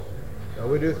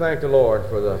We do thank the Lord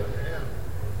for the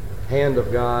hand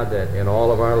of God that in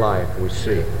all of our life we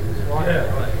see.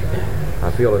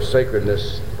 I feel a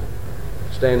sacredness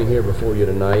standing here before you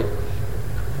tonight.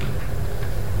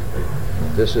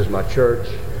 This is my church.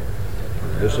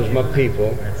 This is my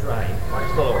people. That's right.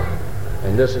 Praise the Lord.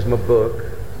 And this is my book.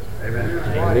 Amen.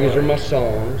 And these are my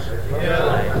songs.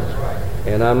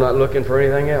 And I'm not looking for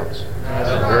anything else.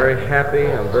 I'm very happy.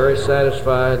 I'm very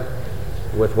satisfied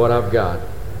with what I've got.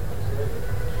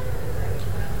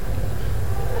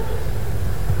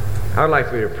 I'd like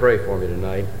for you to pray for me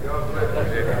tonight.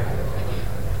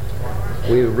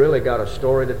 We really got a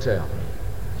story to tell.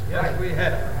 Yes, we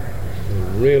have.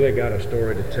 We really got a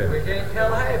story to tell. We can't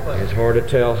tell half of it. It's hard to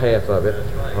tell half of it.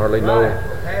 Hardly know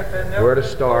where to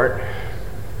start.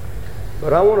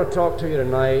 But I want to talk to you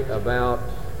tonight about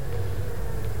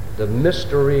the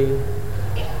mystery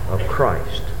of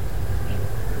Christ.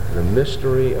 The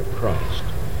mystery of Christ.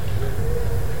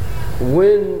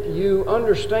 When you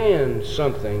understand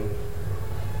something,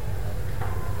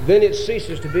 then it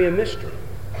ceases to be a mystery.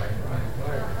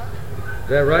 Is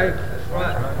that right? That's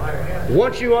right.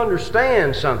 Once you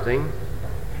understand something,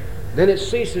 then it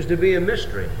ceases to be a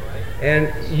mystery. And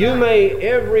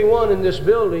everyone in this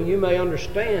building, you may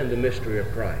understand the mystery of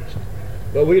Christ.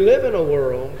 But we live in a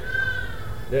world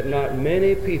that not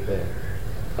many people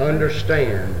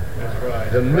understand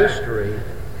the mystery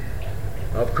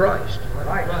of Christ.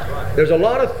 There's a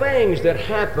lot of things that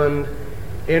happened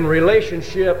in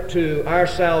relationship to our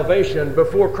salvation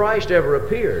before Christ ever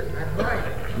appeared.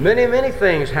 Many, many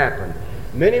things happened.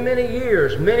 Many, many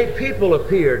years, many people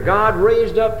appeared. God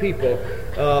raised up people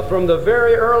from the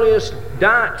very earliest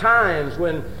times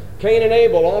when Cain and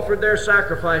Abel offered their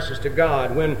sacrifices to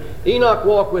God, when Enoch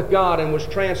walked with God and was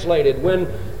translated, when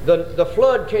the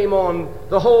flood came on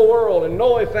the whole world and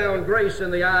Noah found grace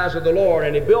in the eyes of the Lord,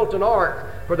 and he built an ark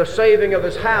for the saving of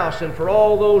his house and for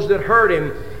all those that heard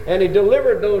him, and he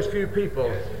delivered those few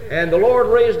people. And the Lord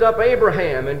raised up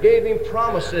Abraham and gave him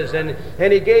promises, and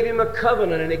he gave him a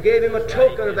covenant, and he gave him a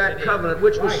token of that covenant,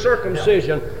 which was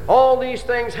circumcision. All these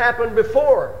things happened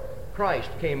before Christ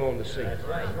came on the scene.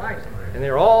 And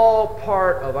they're all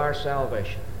part of our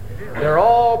salvation. They're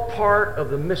all part of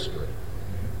the mystery.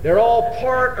 They're all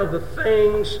part of the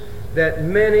things that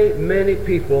many, many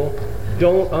people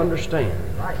don't understand.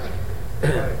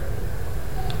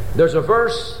 There's a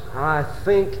verse, I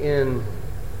think, in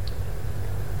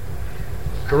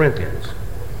Corinthians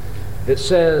that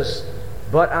says,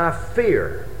 "But I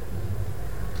fear,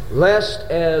 lest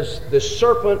as the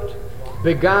serpent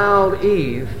beguiled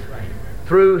Eve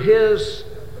through his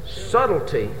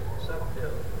subtlety,"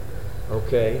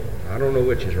 okay, I don't know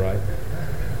which is right,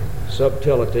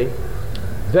 subtlety,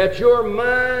 "that your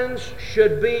minds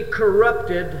should be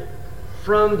corrupted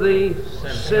from the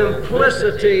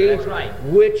simplicity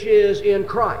which is in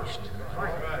Christ."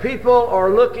 People are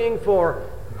looking for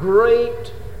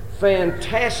great,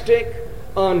 fantastic,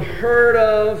 unheard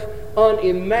of,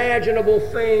 unimaginable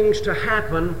things to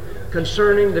happen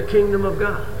concerning the kingdom of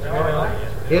God.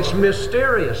 It's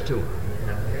mysterious to them.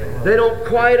 They don't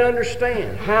quite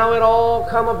understand how it all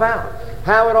come about,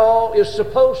 how it all is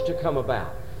supposed to come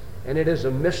about. And it is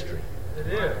a mystery.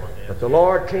 But the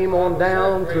Lord came on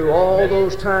down through all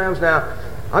those times. Now,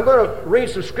 I'm going to read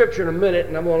some scripture in a minute,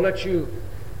 and I'm going to let you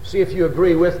see if you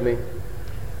agree with me.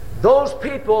 Those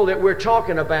people that we're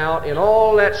talking about in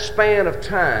all that span of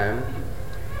time,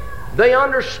 they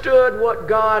understood what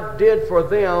God did for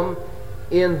them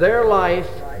in their life,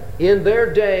 in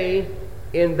their day,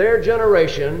 in their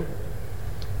generation,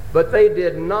 but they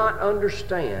did not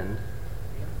understand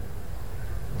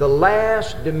the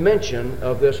last dimension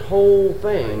of this whole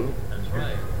thing,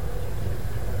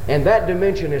 and that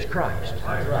dimension is Christ.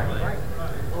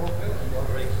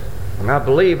 And I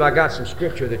believe I got some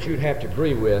scripture that you'd have to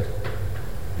agree with.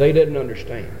 They didn't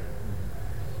understand.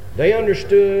 They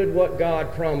understood what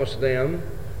God promised them,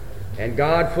 and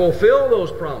God fulfilled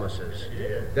those promises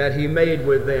that He made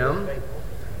with them.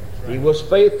 He was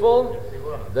faithful.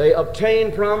 They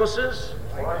obtained promises.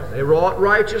 They wrought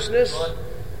righteousness.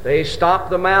 They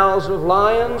stopped the mouths of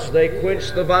lions. They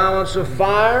quenched the violence of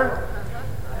fire.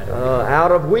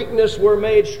 Out of weakness were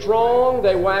made strong.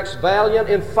 They waxed valiant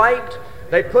in fight.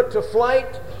 They put to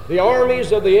flight the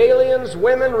armies of the aliens.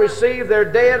 Women received their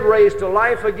dead raised to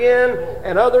life again,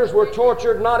 and others were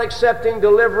tortured, not accepting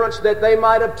deliverance that they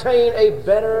might obtain a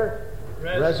better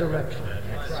resurrection.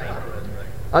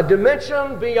 A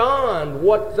dimension beyond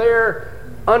what their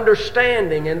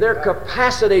understanding and their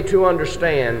capacity to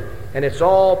understand, and it's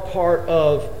all part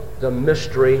of the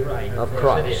mystery of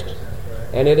Christ.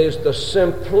 And it is the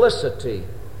simplicity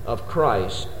of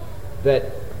Christ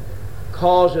that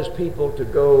causes people to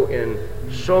go in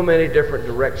so many different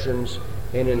directions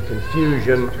and in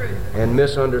confusion and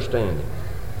misunderstanding.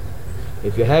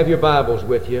 If you have your Bibles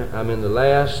with you, I'm in the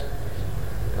last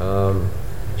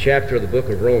chapter of the book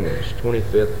of Romans,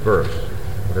 25th verse,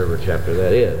 whatever chapter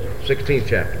that is, 16th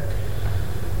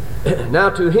chapter.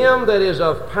 Now to him that is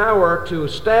of power to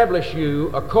establish you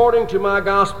according to my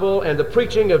gospel and the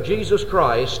preaching of Jesus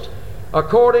Christ,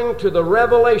 according to the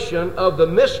revelation of the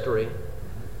mystery,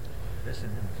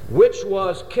 which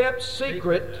was kept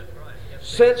secret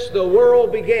since the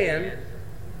world began,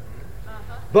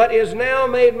 but is now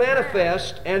made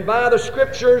manifest, and by the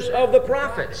scriptures of the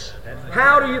prophets.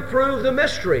 How do you prove the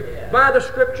mystery? By the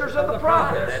scriptures of the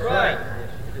prophets.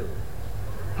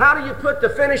 How do you put the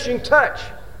finishing touch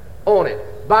on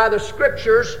it? By the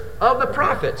scriptures of the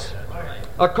prophets.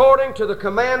 According to the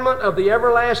commandment of the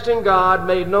everlasting God,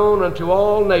 made known unto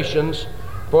all nations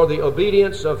for the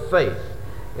obedience of faith.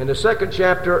 In the 2nd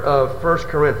chapter of 1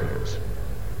 Corinthians.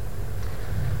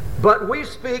 But we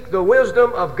speak the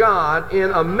wisdom of God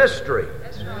in a mystery.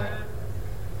 That's right.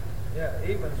 Yeah,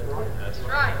 even That's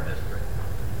right.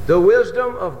 The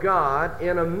wisdom of God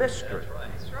in a mystery.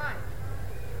 That's right.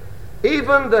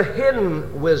 Even the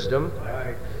hidden wisdom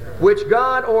which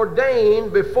God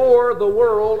ordained before the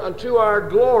world unto our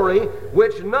glory,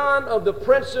 which none of the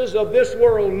princes of this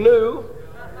world knew.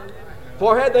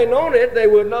 For had they known it, they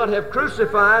would not have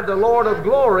crucified the Lord of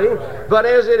glory. But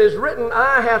as it is written,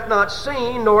 eye hath not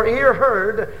seen, nor ear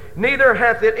heard, neither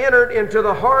hath it entered into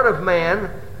the heart of man,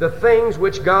 the things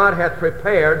which God hath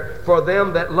prepared for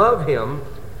them that love him.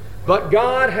 But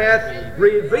God hath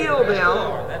revealed them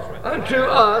unto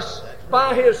us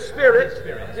by his Spirit.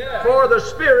 For the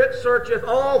Spirit searcheth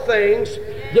all things,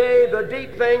 yea, the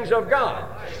deep things of God.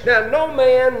 Now no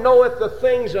man knoweth the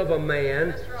things of a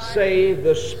man, save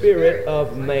the Spirit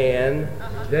of man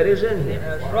that is in him.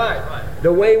 That's right.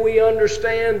 The way we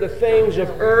understand the things of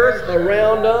earth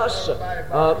around us,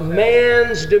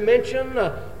 man's dimension,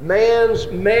 man's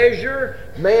measure,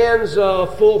 man's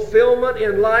fulfillment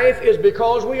in life is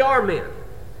because we are men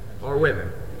or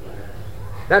women.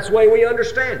 That's the way we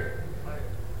understand it.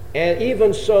 And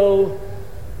even so,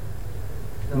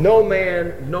 no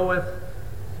man knoweth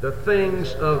the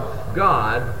things of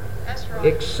God That's right.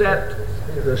 except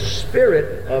the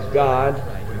Spirit of God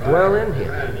dwell in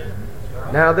him.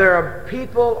 Now there are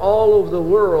people all over the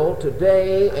world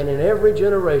today and in every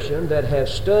generation that have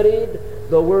studied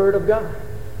the Word of God.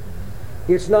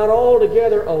 It's not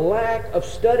altogether a lack of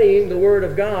studying the Word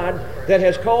of God that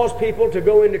has caused people to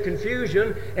go into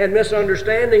confusion and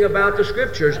misunderstanding about the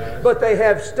Scriptures, but they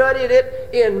have studied it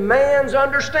in man's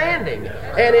understanding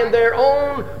and in their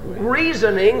own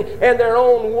reasoning and their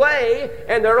own way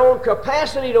and their own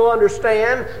capacity to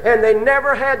understand, and they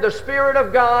never had the Spirit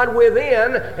of God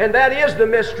within, and that is the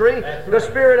mystery, the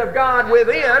Spirit of God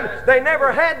within. They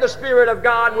never had the Spirit of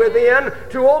God within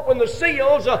to open the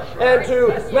seals and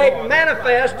to make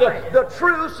manifest the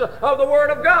truths of the Word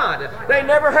of God. They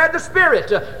never had the Spirit.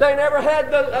 They never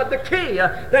had the key.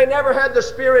 They never had the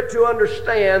Spirit to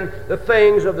understand the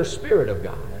things of the Spirit of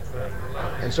God.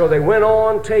 And so they went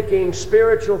on taking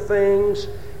spiritual things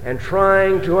and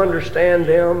trying to understand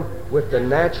them with the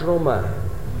natural mind.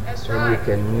 That's And right. you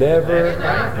can never,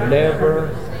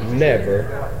 never,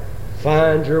 never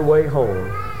find your way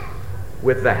home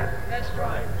with that. That's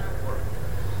right.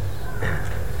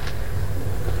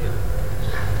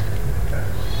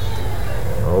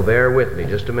 Oh, bear with me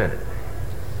just a minute.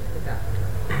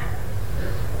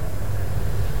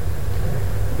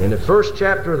 In the 1st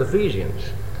chapter of Ephesians,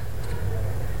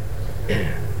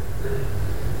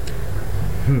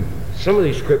 some of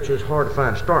these scriptures are hard to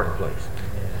find a starting place.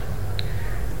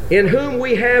 In whom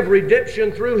we have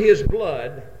redemption through his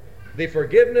blood, the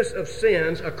forgiveness of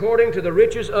sins, according to the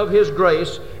riches of his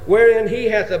grace, wherein he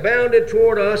hath abounded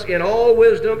toward us in all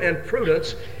wisdom and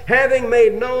prudence, having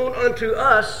made known unto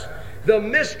us the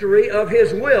mystery of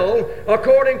his will,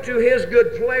 according to his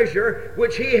good pleasure,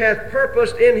 which he hath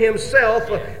purposed in himself,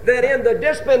 that in the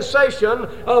dispensation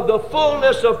of the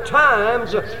fullness of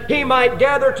times he might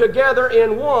gather together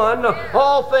in one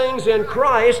all things in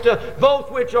Christ, both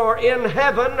which are in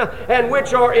heaven and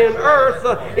which are in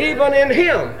earth, even in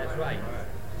him. That's right.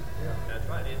 That's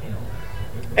right. In him.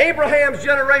 Abraham's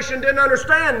generation didn't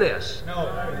understand this.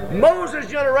 No. Moses'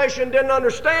 generation didn't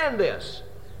understand this.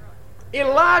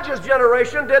 Elijah's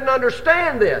generation didn't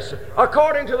understand this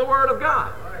according to the Word of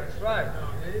God. That's right.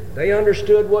 They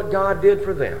understood what God did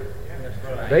for them.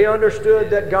 They understood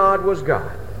that God was God.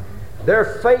 Their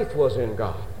faith was in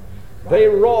God. They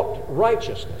wrought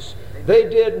righteousness. They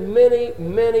did many,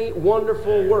 many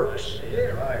wonderful works.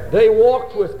 They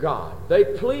walked with God. They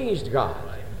pleased God.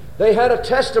 They had a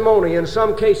testimony in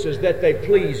some cases that they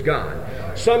pleased God.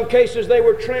 Some cases they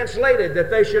were translated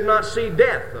that they should not see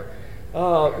death.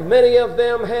 Many of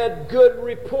them had good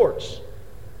reports.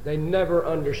 They never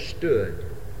understood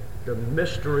the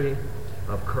mystery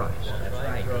of Christ.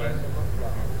 That's right.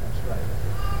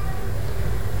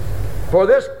 For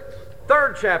this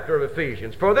third chapter of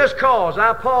Ephesians, for this cause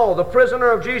I, Paul, the prisoner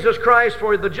of Jesus Christ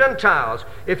for the Gentiles,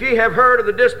 if ye have heard of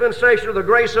the dispensation of the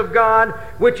grace of God,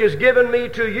 which is given me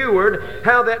to youward,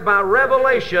 how that by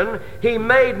revelation he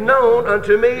made known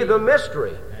unto me the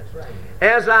mystery,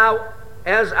 as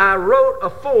I wrote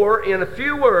afore in a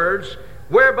few words,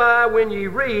 whereby when ye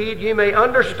read ye may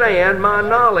understand my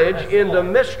knowledge in the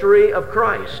mystery of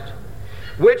Christ,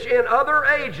 which in other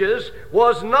ages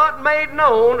was not made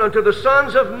known unto the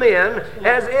sons of men,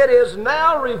 as it is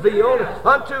now revealed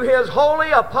unto his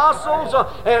holy apostles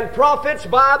and prophets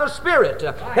by the Spirit.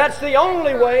 That's the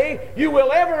only way you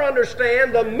will ever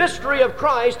understand the mystery of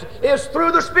Christ, is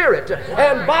through the Spirit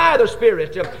and by the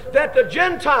Spirit. That the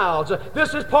Gentiles,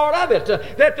 this is part of it,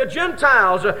 that the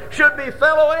Gentiles should be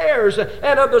fellow heirs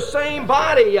and of the same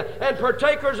body and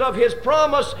partakers of his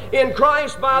promise in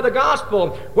Christ by the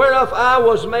gospel, whereof I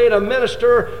was made a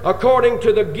minister according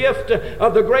to the gift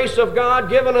of the grace of God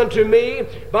given unto me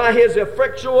by his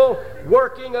effectual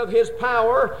working of his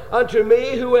power. Unto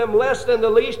me, who am less than the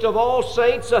least of all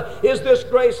saints, is this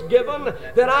grace given,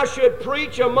 that I should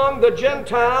preach among the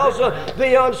Gentiles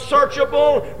the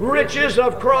unsearchable riches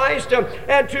of Christ,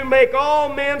 and to make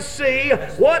all men see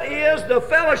what is the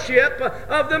fellowship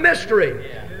of the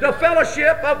mystery. The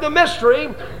fellowship of the mystery,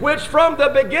 which from the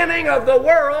beginning of the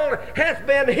world hath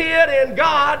been hid in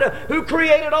God, who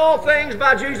created all things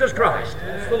by Jesus Christ.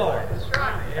 That's the Lord.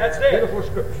 That's it. Beautiful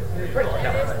scripture.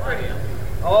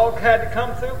 All had to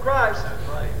come through Christ.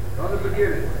 From the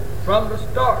beginning. From the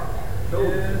start.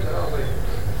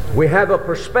 We have a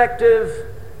perspective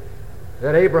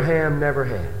that Abraham never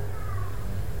had.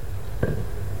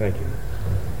 Thank you.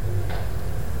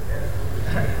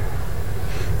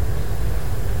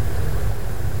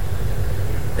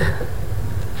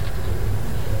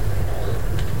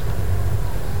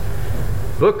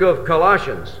 Book of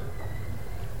Colossians.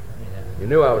 You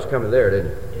knew I was coming there,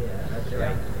 didn't you? Yeah, that's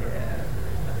right.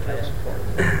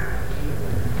 Yeah.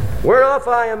 Whereof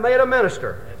I am made a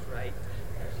minister,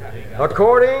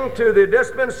 according to the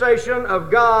dispensation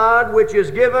of God, which is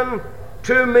given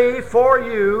to me for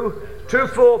you to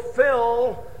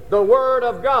fulfill the word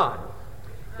of God,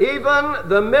 even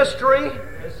the mystery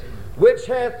which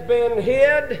hath been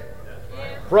hid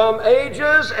from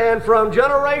ages and from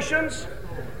generations,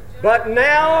 but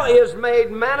now is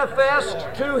made manifest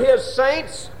to his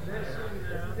saints,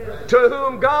 to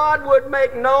whom God would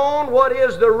make known what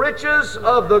is the riches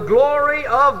of the glory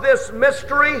of this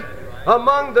mystery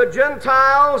among the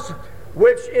Gentiles,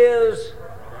 which is...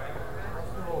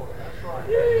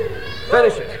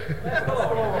 Finish it.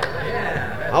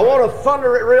 I want to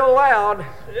thunder it real loud,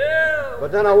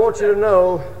 but then I want you to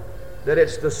know that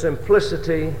it's the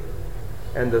simplicity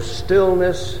and the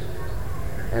stillness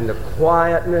and the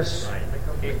quietness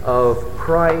of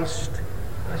Christ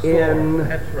in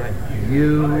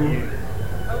you.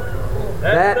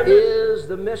 That is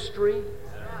the mystery.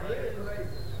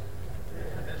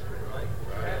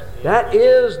 That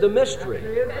is the mystery.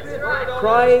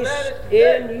 Christ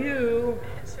in you,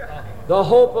 the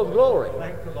hope of glory.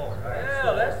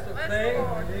 Yeah, that's the thing.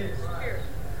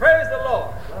 Praise the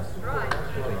Lord.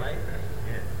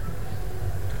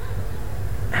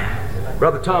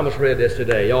 Brother Thomas read this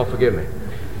today. Y'all forgive me.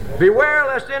 Beware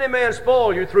lest any man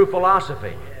spoil you through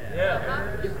philosophy. Yeah.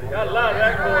 Got a lot of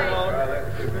that going on.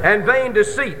 And vain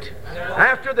deceit,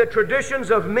 after the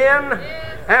traditions of men,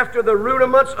 after the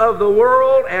rudiments of the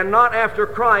world, and not after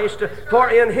Christ. For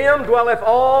in him dwelleth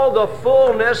all the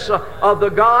fullness of the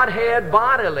Godhead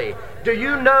bodily. Do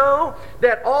you know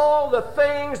that all the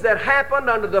things that happened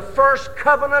under the first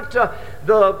covenant,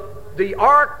 the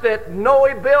ark that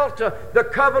Noah built, the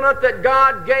covenant that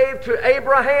God gave to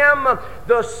Abraham,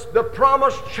 the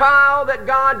promised child that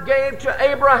God gave to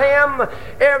Abraham,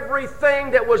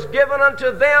 everything that was given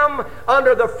unto them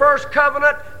under the first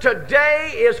covenant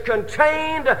today is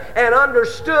contained and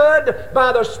understood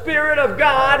by the Spirit of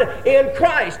God in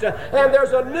Christ. And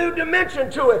there's a new dimension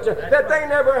to it that they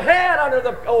never had under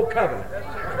the old covenant.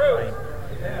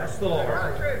 That's the Lord.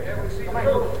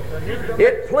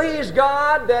 It pleased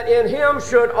God that in him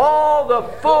should all the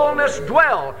fullness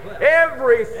dwell.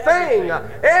 Everything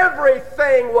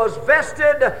was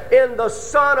vested in the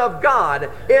Son of God.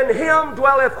 In him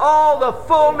dwelleth all the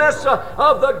fullness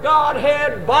of the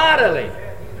Godhead bodily.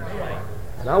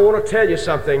 And I want to tell you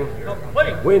something.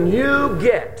 When you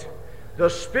get the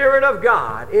Spirit of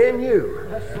God in you,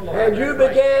 and you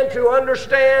began to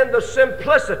understand the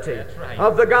simplicity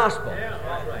of the gospel,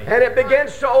 and it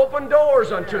begins to open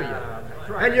doors unto you.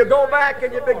 And you go back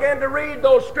and you begin to read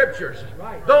those scriptures,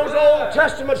 those Old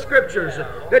Testament scriptures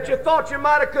that you thought you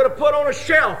might have could have put on a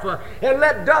shelf and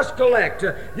let dust collect.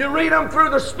 You read them through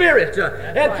the Spirit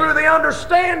and through the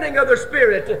understanding of the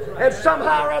Spirit, and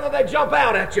somehow or other they jump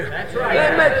out at you.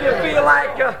 They make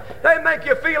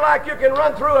you feel like you can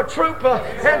run through a troop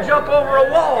and jump over a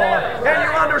wall, and you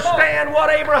understand what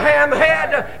Abraham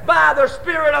had by the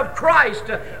Spirit of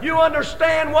Christ. You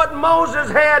understand what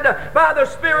Moses had by the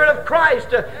Spirit of Christ.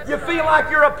 You feel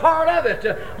like you're a part of it.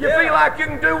 You feel like you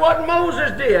can do what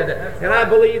Moses did. And I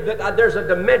believe that there's a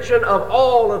dimension of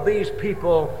all of these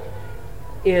people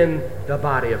in the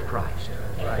body of Christ.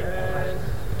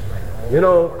 You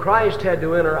know, Christ had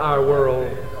to enter our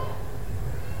world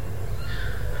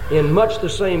in much the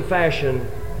same fashion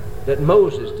that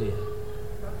Moses did.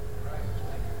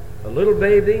 A little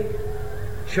baby,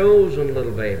 chosen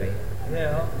little baby,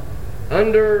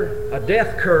 under a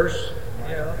death curse,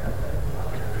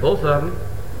 both of them.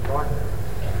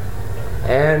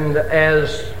 And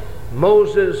as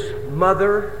Moses'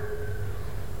 mother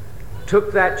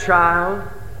took that child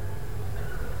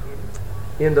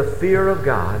in the fear of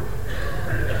God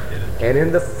and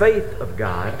in the faith of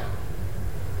God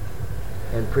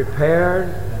and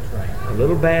prepared a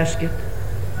little basket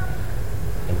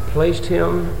and placed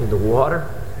him in the water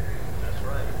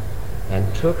and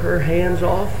took her hands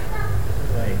off,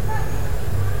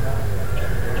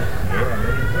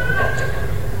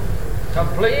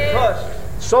 complete trust.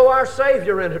 so our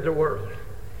Savior entered the world.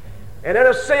 And in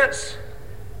a sense,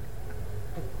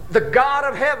 the God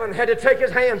of heaven had to take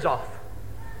his hands off.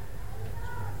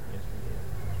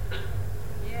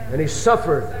 And he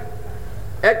suffered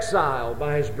exile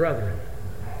by his brethren,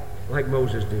 like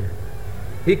Moses did.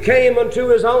 He came unto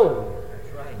his own,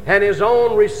 and his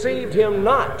own received him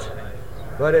not.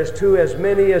 But as to as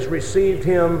many as received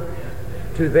him,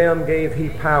 to them gave he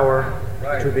power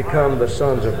to become the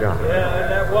sons of God.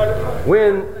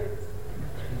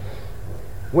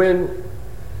 When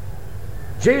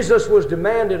Jesus was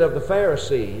demanded of the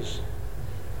Pharisees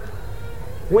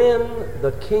when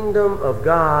the kingdom of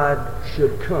God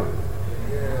should come,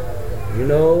 you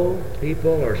know,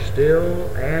 people are still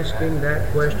asking that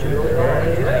question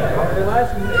today.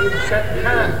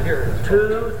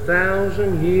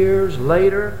 2,000 years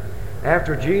later,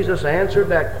 after Jesus answered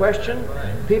that question,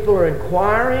 people are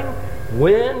inquiring,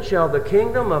 when shall the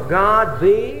kingdom of God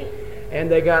be? And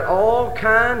they got all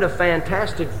kind of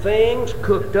fantastic things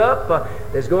cooked up.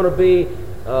 There's going to be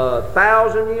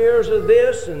 1,000 years of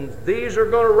this, and these are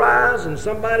going to rise, and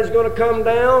somebody's going to come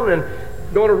down, and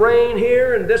going to rain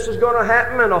here, and this is going to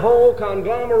happen, and a whole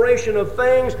conglomeration of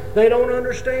things. They don't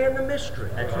understand the mystery.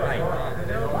 That's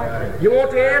right. You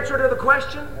want the answer to the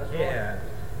question? Yeah.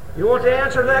 You want the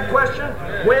answer to that question?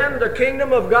 When the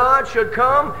kingdom of God should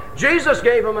come? Jesus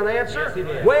gave them an answer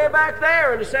way back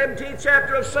there in the 17th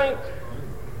chapter of St.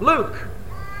 Luke.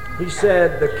 He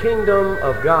said, the kingdom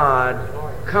of God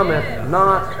cometh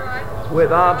not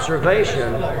with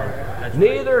observation,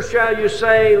 neither shall you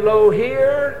say, lo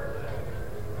here,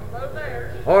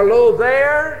 or lo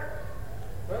there,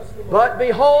 but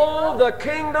behold, the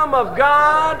kingdom of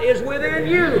God is within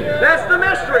you. That's the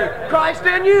mystery. Christ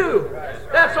in you.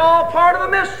 That's all part of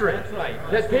the mystery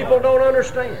that people don't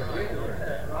understand.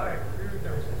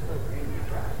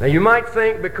 Now you might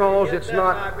think because it's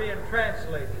not being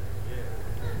translated.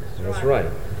 That's right.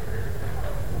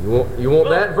 You want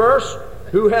that verse?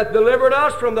 Who hath delivered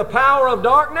us from the power of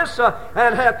darkness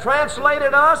and hath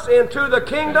translated us into the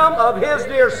kingdom of his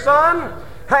dear Son,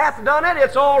 hath done it.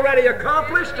 It's already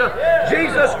accomplished.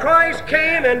 Jesus Christ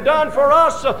came and done for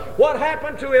us what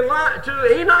happened to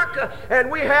Enoch, and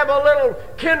we have a little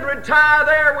kindred tie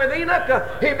there with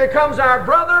Enoch. He becomes our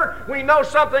brother. We know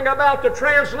something about the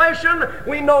translation.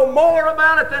 We know more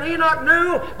about it than Enoch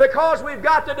knew because we've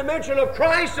got the dimension of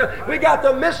Christ. We got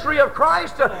the mystery of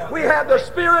Christ. We have the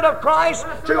Spirit of Christ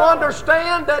to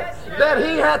understand that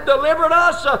he hath delivered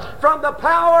us from the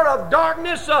power of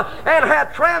darkness and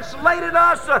hath translated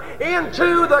us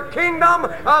into the kingdom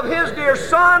of his dear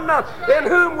Son, in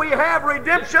whom we have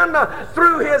redemption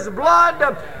through his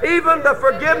blood, even the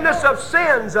forgiveness of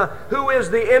sins, who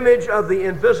is the image of the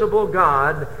invisible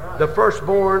God, the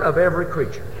firstborn of every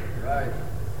creature.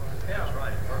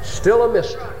 Still a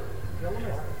mystery,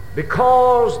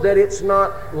 because that it's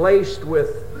not laced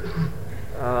with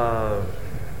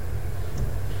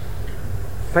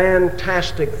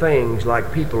fantastic things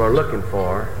like people are looking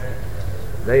for.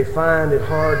 They find it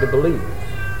hard to believe.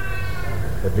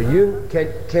 But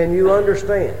can you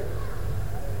understand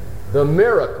the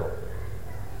miracle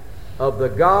of the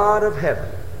God of heaven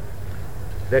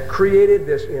that created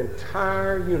this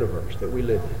entire universe that we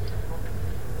live in.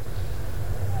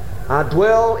 I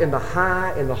dwell in the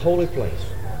high and the holy place,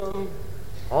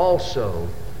 also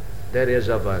that is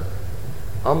of a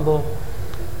humble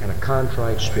and a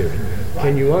contrite spirit.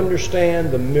 Can you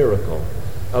understand the miracle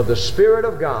of the Spirit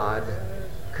of God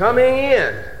coming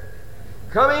in,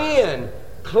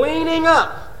 cleaning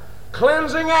up,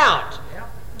 cleansing out,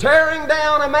 tearing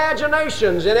down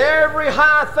imaginations and every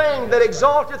high thing that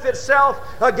exalteth itself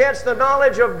against the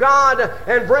knowledge of God,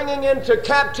 and bringing into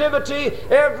captivity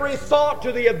every thought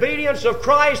to the obedience of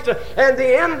Christ and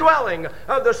the indwelling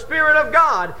of the Spirit of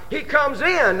God. He comes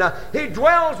in. He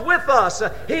dwells with us.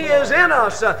 He is in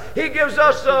us. He gives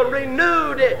us a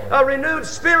renewed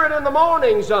spirit in the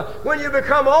mornings. When you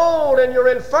become old and you're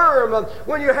infirm,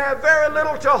 when you have very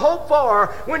little to hope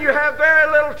for, when you have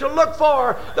very little to look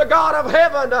for, the God of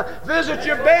heaven visits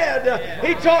your bed.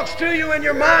 He talks to you in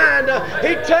your mind.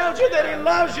 He tells you that He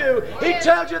loves you. He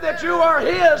tells you that you are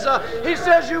His. He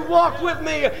says, you walked with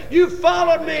me. You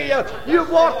followed me. You've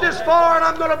walked this far, and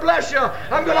I'm going to bless you.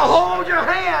 I'm going to hold your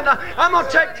hand. I'm going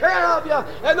to take care of you.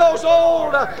 And those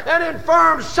old and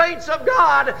infirm saints of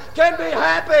God can be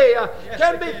happy,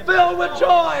 can be filled with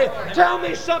joy. Tell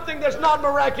me something that's not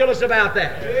miraculous about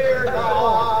that. Dear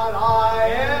God, I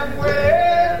am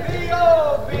with Thee,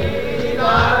 oh, be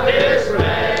not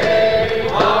dismayed,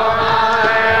 for I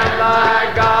am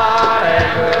Thy God,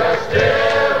 and will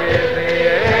still give Thee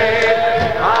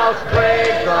aid. I'll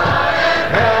strengthen,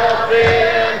 help Thee,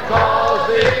 and cause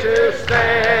Thee to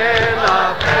stand.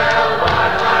 Upheld by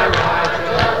Thy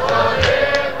righteousness.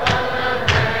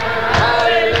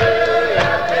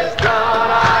 Hallelujah, 'tis God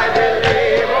I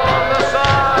believe, on the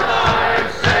Son I am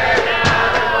saved,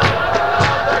 and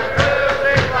of the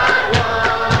crucified one.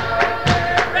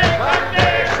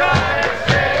 Condemnation and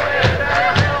sickness and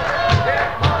hell, if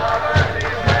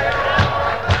poverty's hell,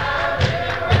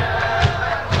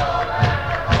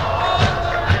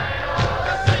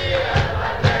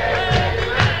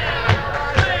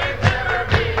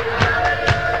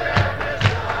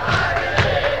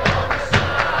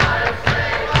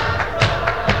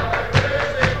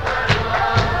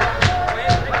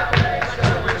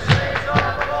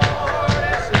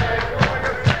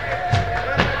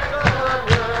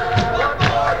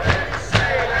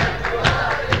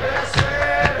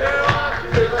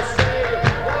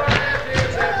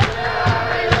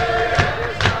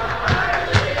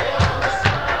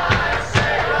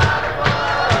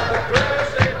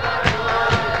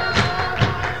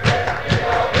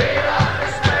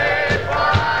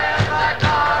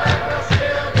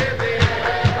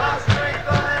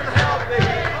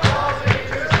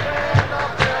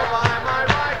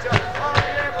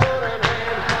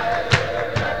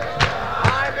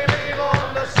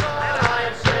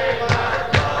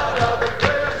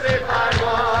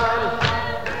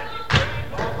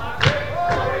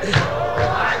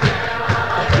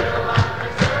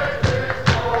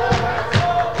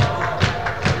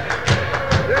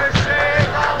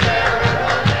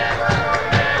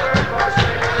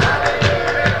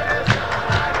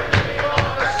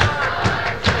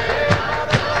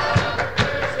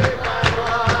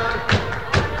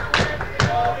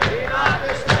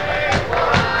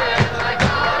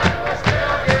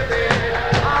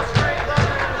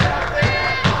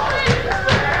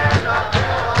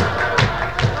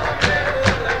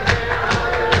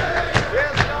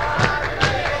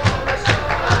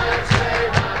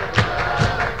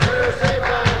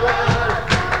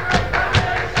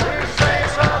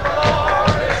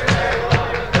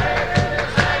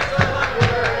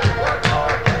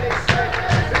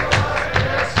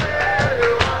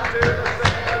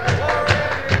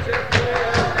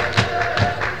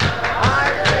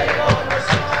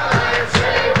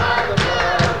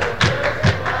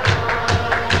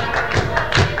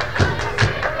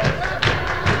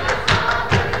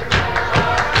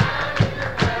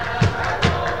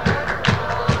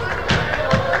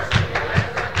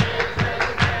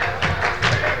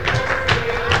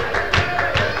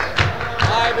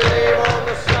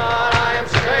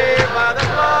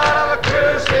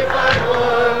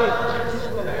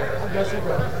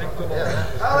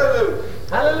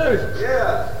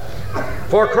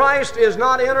 For Christ is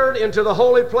not entered into the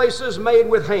holy places made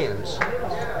with hands.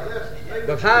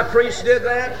 The high priest did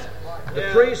that. The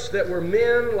priests that were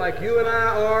men like you and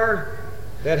I are,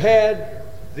 that had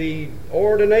the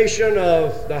ordination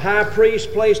of the high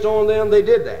priest placed on them, they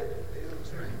did that.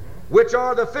 Which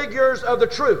are the figures of the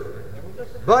truth.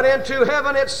 but into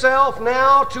heaven itself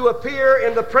now to appear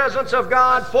in the presence of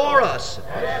God for us.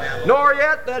 Nor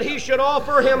yet that he should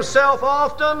offer himself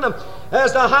often,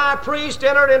 as the high priest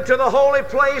entered into the holy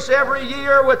place every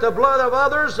year with the blood of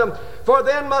others. For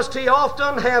then must he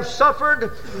often have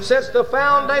suffered since the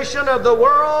foundation of the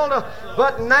world.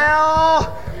 But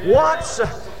now, once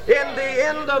in the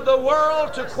end of the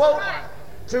world,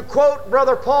 to quote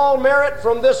Brother Paul Merritt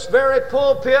from this very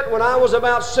pulpit when I was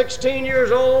about 16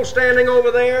 years old, standing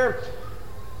over there,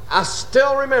 I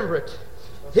still remember it.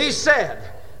 He said,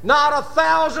 not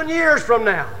 1,000 years from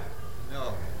now,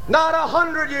 not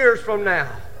 100 years from now,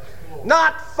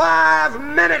 not 5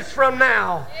 minutes from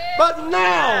now, but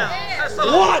now,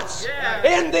 once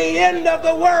in the end of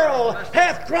the world,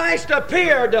 hath Christ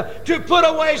appeared to put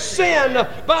away sin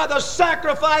by the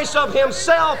sacrifice of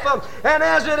himself. And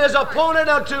as it is appointed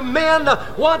unto men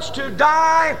once to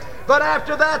die, but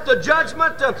after that the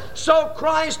judgment, so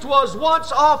Christ was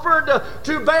once offered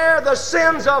to bear the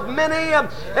sins of many,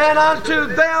 and unto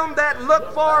them that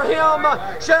look for him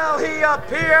shall he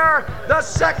appear the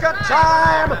second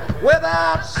time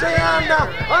without sin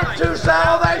unto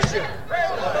salvation.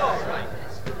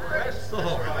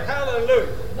 Hallelujah.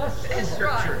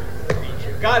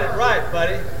 You got it right,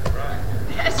 buddy.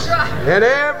 That's right. And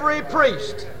every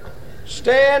priest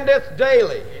standeth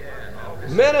daily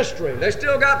ministering. They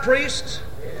still got priests.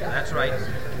 That's right.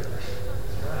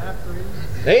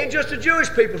 They ain't just the Jewish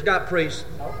people's got priests.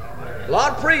 A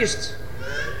lot of priests.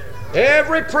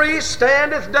 Every priest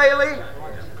standeth daily,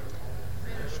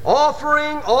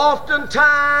 offering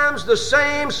oftentimes the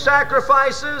same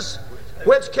sacrifices,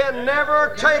 which can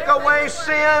never take away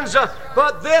sins.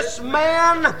 But this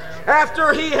man,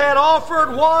 after he had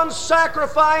offered one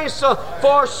sacrifice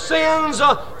for sins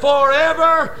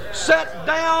forever, sat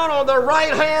down on the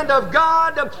right hand of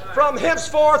God, from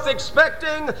henceforth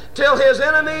expecting till his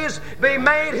enemies be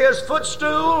made his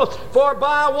footstool. For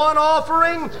by one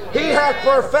offering he hath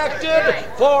perfected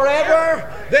forever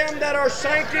them that are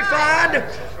sanctified.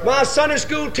 My Sunday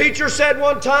school teacher said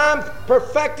one time,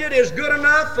 perfected is good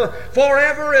enough,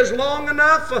 forever is long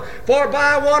enough, for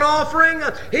by one offering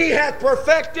he hath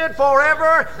perfected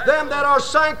forever them that are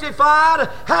sanctified.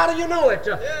 How do you know it?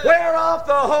 Whereof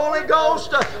the Holy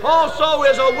Ghost also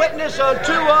is a witness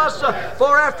unto us.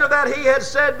 For after that he had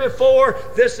said before,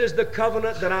 this is the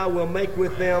covenant that I will make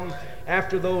with them.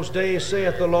 After those days,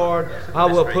 saith the Lord, I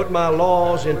will put my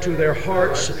laws into their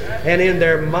hearts, and in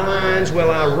their minds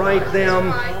will I write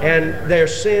them, and their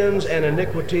sins and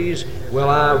iniquities will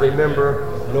I remember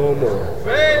no more.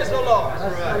 Praise the Lord.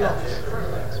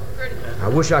 I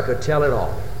wish I could tell it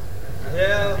all.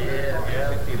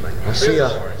 I see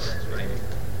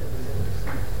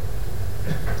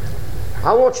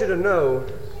I want you to know,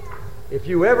 if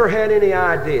you ever had any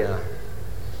idea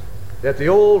that the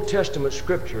Old Testament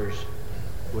Scriptures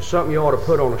was something you ought to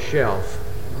put on a shelf,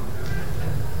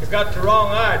 You got the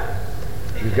wrong idea.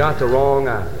 you got the wrong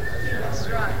idea. That's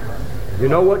right. You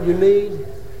know what you need?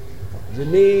 You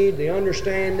need the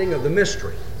understanding of the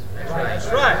mystery That's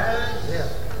right.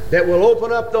 that will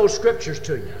open up those Scriptures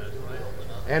to you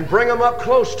and bring them up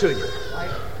close to you.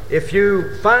 If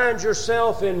you find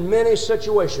yourself in many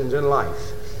situations in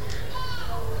life,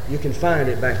 you can find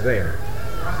it back there.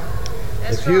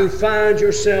 If you find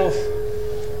yourself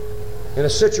in a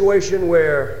situation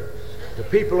where the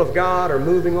people of God are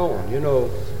moving on, you know,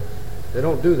 they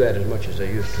don't do that as much as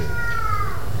they used to.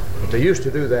 But they used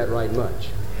to do that right much.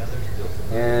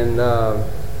 And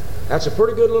that's a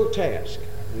pretty good little task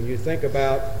when you think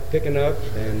about picking up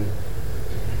and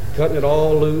cutting it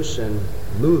all loose and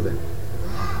moving.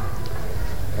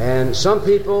 And some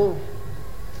people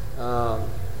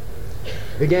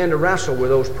began to wrestle with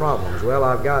those problems. Well,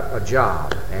 I've got a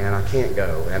job and I can't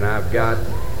go, and I've got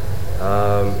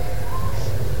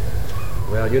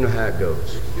well, you know how it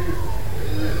goes.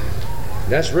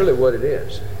 That's really what it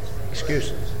is.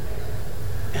 Excuses.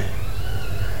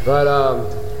 But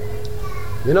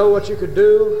you know what you could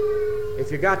do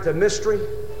if you got the mystery,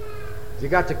 if you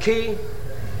got the key?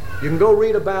 You can go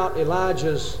read about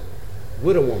Elijah's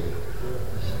widow woman.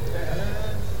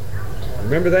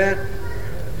 Remember that?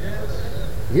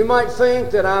 You might think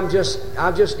that I've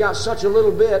just got such a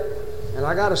little bit and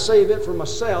I got to save it for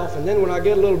myself, and then when I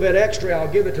get a little bit extra,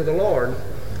 I'll give it to the Lord.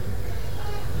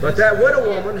 But that widow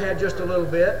woman had just a little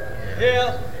bit.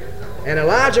 Yeah. And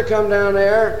Elijah come down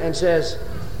there and says,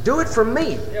 do it for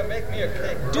me. Yeah, make me a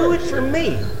cake. Do it for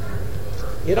me.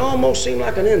 It almost seemed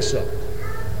like an insult.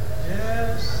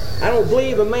 Yes. I don't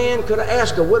believe a man could have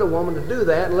asked a widow woman to do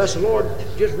that unless the Lord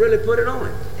just really put it on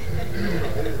him.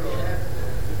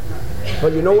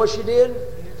 But you know what she did?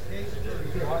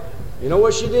 You know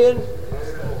what she did?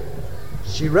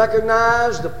 She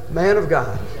recognized the man of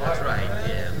God. That's right,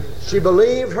 yeah. She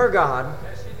believed her God,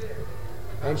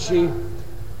 and she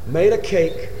made a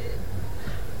cake,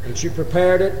 and she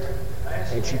prepared it,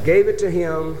 and she gave it to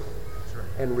him,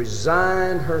 and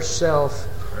resigned herself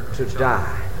to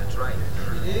die. That's right.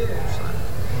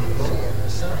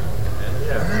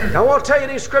 Now, I want to tell you,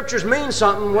 these scriptures mean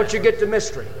something once you get to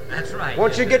mystery. That's right.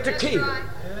 Once you get to key.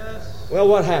 Well,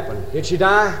 what happened? Did she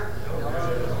die?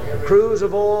 The cruse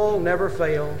of oil never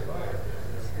failed.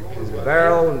 The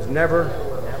barrel was never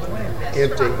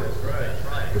empty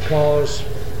because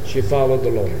she followed the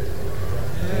Lord.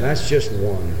 And that's just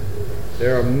one.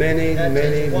 There are many,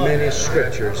 many, many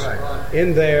scriptures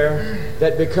in there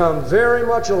that become very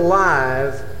much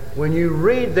alive when you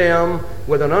read them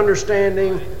with an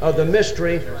understanding of the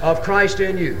mystery of Christ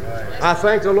in you. I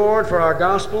thank the Lord for our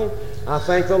gospel. I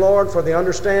thank the Lord for the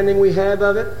understanding we have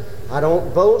of it. I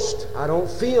don't boast. I don't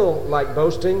feel like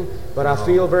boasting, but I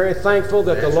feel very thankful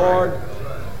that the Lord,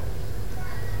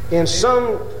 in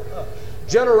some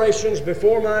generations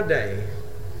before my day,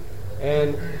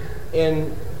 and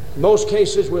in most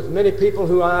cases with many people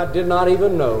who I did not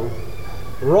even know,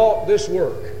 wrought this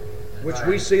work, which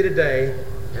we see today,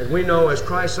 and we know as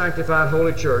Christ Sanctified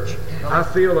Holy Church. I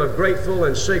feel a grateful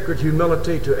and sacred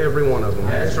humility to every one of them.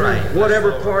 That's right.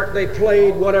 Whatever part they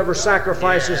played, whatever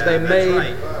sacrifices they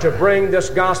made to bring this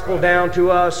gospel down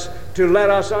to us, to let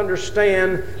us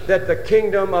understand that the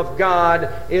kingdom of God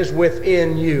is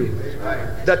within you.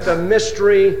 That the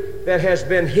mystery that has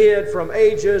been hid from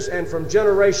ages and from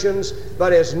generations,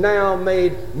 but is now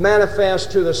made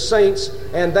manifest to the saints,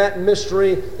 and that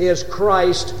mystery is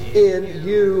Christ in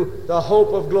you, the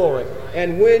hope of glory.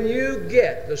 And when you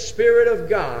get the Spirit of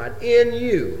God in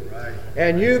you,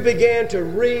 and you begin to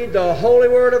read the Holy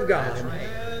Word of God,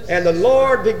 and the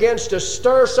Lord begins to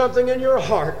stir something in your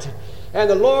heart, and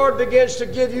the Lord begins to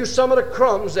give you some of the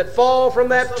crumbs that fall from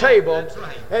that table,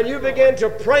 and you begin to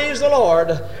praise the Lord,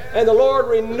 and the Lord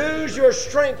renews your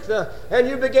strength, and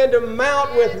you begin to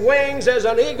mount with wings as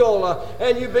an eagle,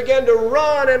 and you begin to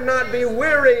run and not be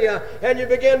weary, and you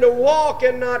begin to walk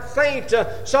and not faint.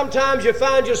 Sometimes you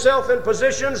find yourself in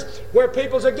positions where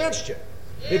people's against you.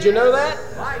 Did you know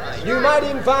that? You might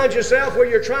even find yourself where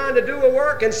you're trying to do a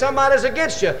work and somebody's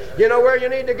against you. You know where you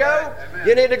need to go?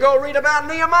 You need to go read about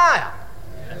Nehemiah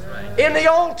in the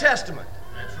Old Testament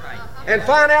and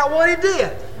find out what he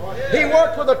did. He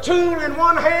worked with a tool in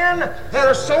one hand and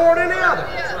a sword in the other.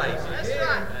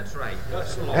 That's right.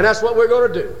 And that's what we're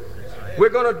going to do. We're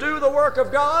going to do the work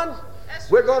of God.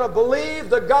 We're going to believe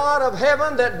the God of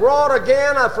heaven that brought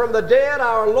again from the dead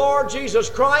our Lord Jesus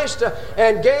Christ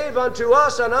and gave unto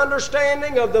us an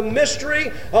understanding of the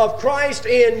mystery of Christ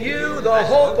in you, the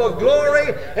hope of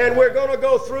glory. And we're going to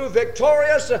go through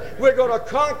victorious. We're going to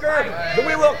conquer.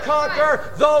 We will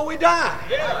conquer though we die.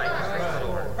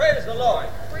 Praise the Lord.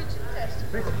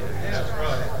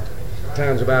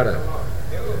 Time's about up.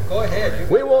 Go ahead.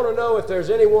 We want to know if there's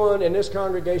anyone in this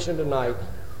congregation tonight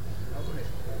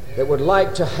that would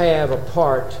like to have a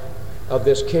part of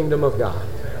this kingdom of God.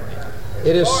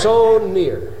 It is so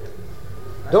near.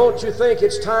 Don't you think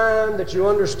it's time that you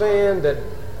understand that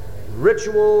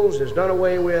rituals is done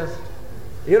away with?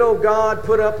 You know, God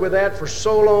put up with that for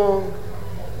so long.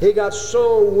 He got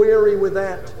so weary with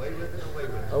that.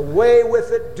 Away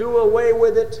with it, do away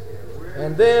with it.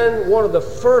 And then one of the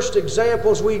first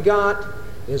examples we got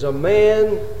is a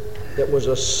man that was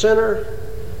a sinner,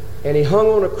 and he hung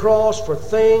on a cross for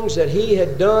things that he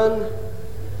had done,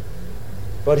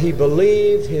 but he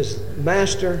believed his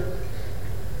master,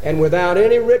 and without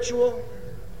any ritual,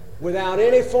 without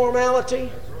any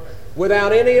formality,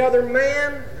 without any other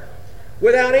man,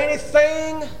 without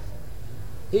anything,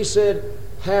 he said,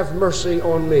 "Have mercy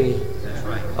on me,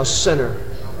 a sinner."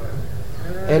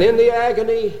 And in the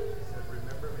agony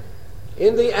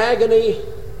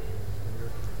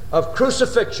of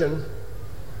crucifixion,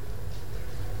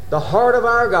 the heart of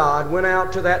our God went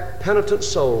out to that penitent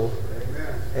soul,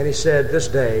 and he said, "This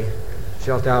day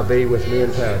shalt thou be with me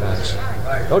in paradise."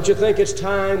 Don't you think it's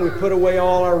time we put away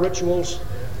all our rituals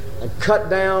and cut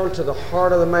down to the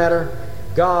heart of the matter?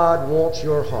 God wants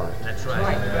your heart. That's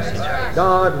right.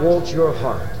 God wants your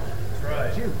heart.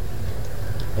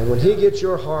 And when He gets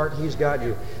your heart, He's got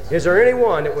you. Is there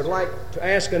anyone that would like to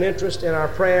ask an interest in our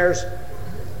prayers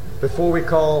before we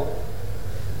call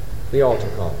the altar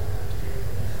call?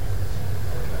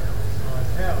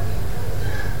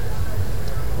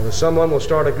 Well, if someone will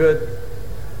start a good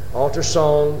altar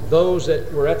song. Those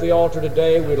that were at the altar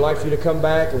today, we'd like for you to come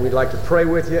back and we'd like to pray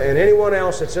with you. And anyone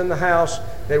else that's in the house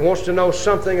that wants to know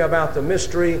something about the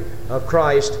mystery of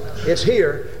Christ, it's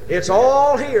here. It's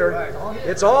all here.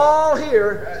 It's all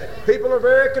here. People are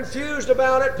very confused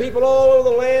about it. People all over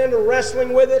the land are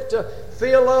wrestling with it.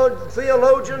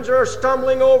 Theologians are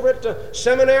stumbling over it.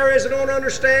 Seminaries that don't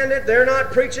understand it, they're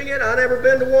not preaching it. I've never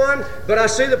been to one, but I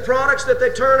see the products that they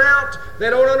turn out. They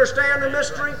don't understand the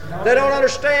mystery. They don't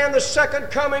understand the second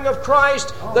coming of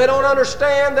Christ. They don't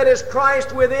understand that is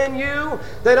Christ within you.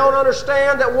 They don't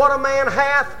understand that what a man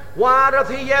hath, why doth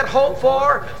he yet hope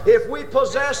for? If we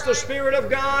possess the Spirit of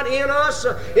God in us,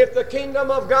 if the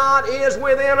kingdom of God is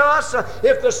within us,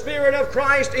 if the Spirit of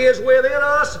Christ is within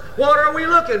us, what are we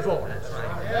looking for?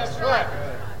 That's right.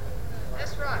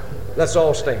 That's right. Let's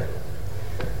all stand.